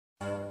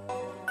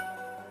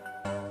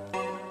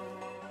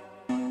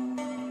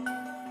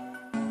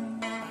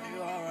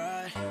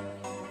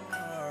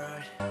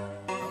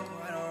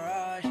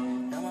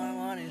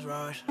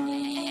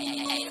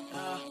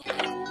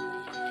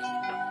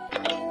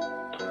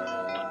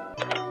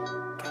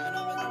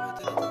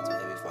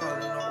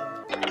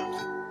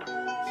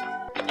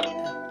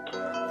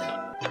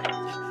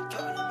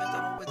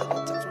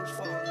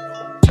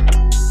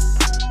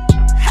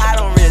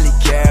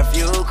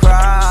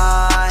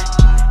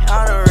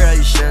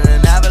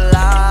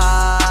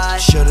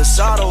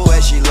saw the way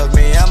she looked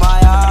me in my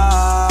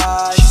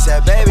eyes. She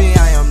said, baby,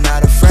 I am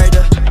not afraid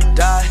to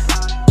die.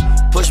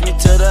 Push me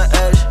to the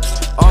edge,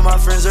 all my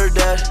friends are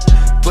dead.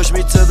 Push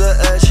me to the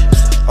edge,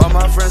 all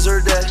my friends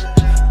are dead.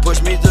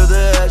 Push me to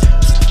the edge,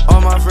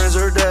 all my friends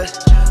are dead.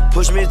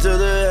 Push me to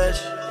the edge.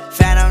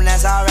 Phantom,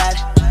 that's alright.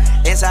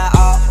 Inside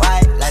all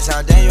white, like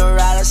something you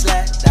ride a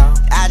sled down.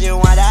 I just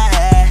want that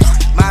head.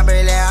 My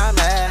brilliant, I'm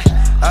mad.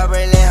 Her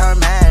brilliant, her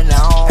man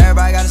now.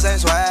 Everybody got the same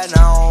swag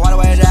now. All the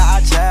way that I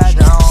chat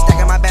now.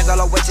 Stacking my bands all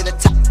the way to the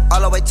top,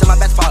 all the way to my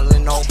bed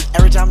falling over.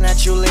 Every time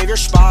that you leave your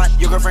spot,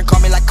 your girlfriend call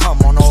me like, come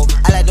on over.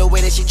 I like the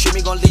way that she treat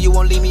me, gon' leave you,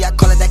 won't leave me. I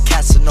call it that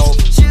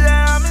Casanova. She said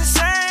I'm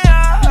insane,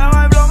 yeah. I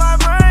might blow my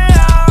brain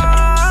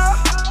out.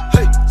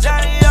 Hey,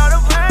 Johnny, all the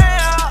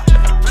pain out.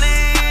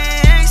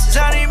 Please,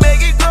 Johnny,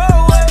 make it go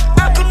away.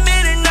 I'm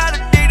committed, not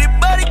addicted,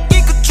 but it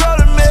keep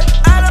controlling me.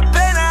 Out of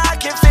pain, I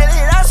can feel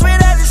it. I swear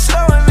that it's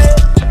slowing me.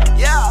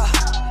 Yeah,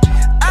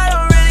 I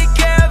don't really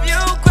care if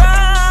you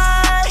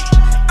cry.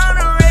 I'm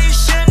the way you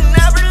should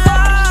never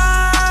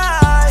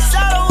lie.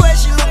 Saw the way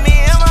she looked me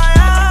in my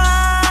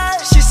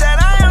eyes. She said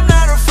I am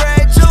not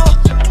afraid to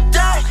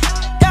die.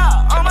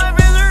 Yeah, all my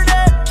friends are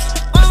dead.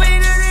 Put me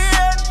to the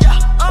edge.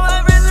 Yeah, all my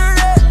friends are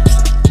dead.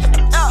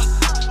 Yeah,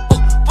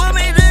 put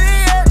me to the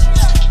edge.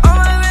 All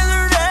my friends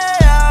are dead.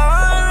 Yeah,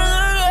 all my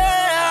friends are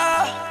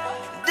dead.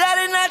 That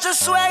is not your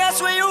swag, I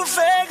swear you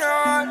fake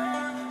on.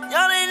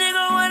 Y'all ain't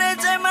nigga wanna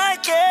take my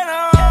kid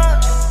on.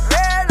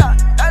 Red on,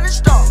 that is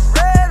stone,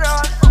 red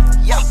on.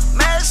 Yeah,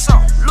 mad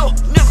song, look,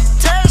 nigga,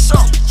 test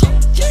on.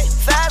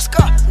 Fast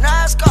car,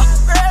 nice car,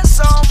 red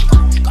song.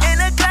 In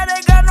the car,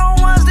 they got no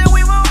ones, then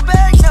we won't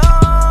back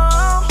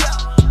down.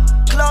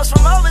 Clothes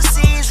from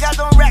overseas, got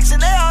them racks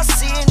and they all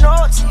see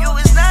no. To you,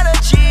 it's not a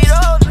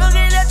Cheeto.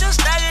 Looking at your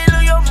stacking,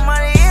 look your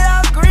money, it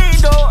all green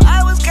though.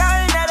 I was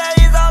counting that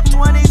it's all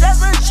 20s, that's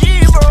a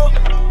G, bro.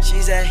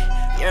 She say,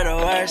 you're the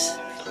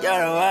worst, you're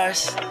the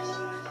worst.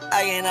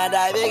 I cannot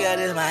die bigger,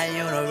 this my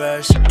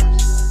universe.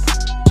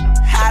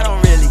 I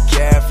don't really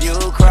care if you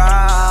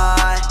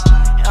cry.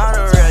 On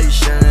the real, you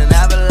shouldn't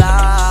ever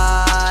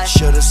lie.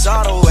 Should've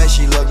saw the way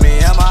she looked me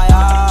in my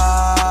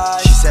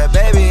eyes. She said,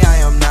 baby, I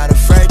am not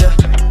afraid to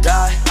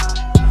die.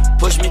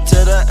 Push me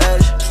to the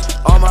edge,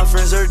 all my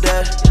friends are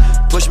dead.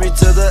 Push me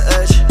to the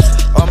edge,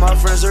 all my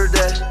friends are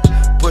dead.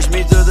 Push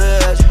me to the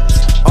edge,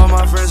 all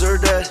my friends are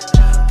dead.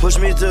 Push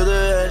me to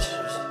the edge.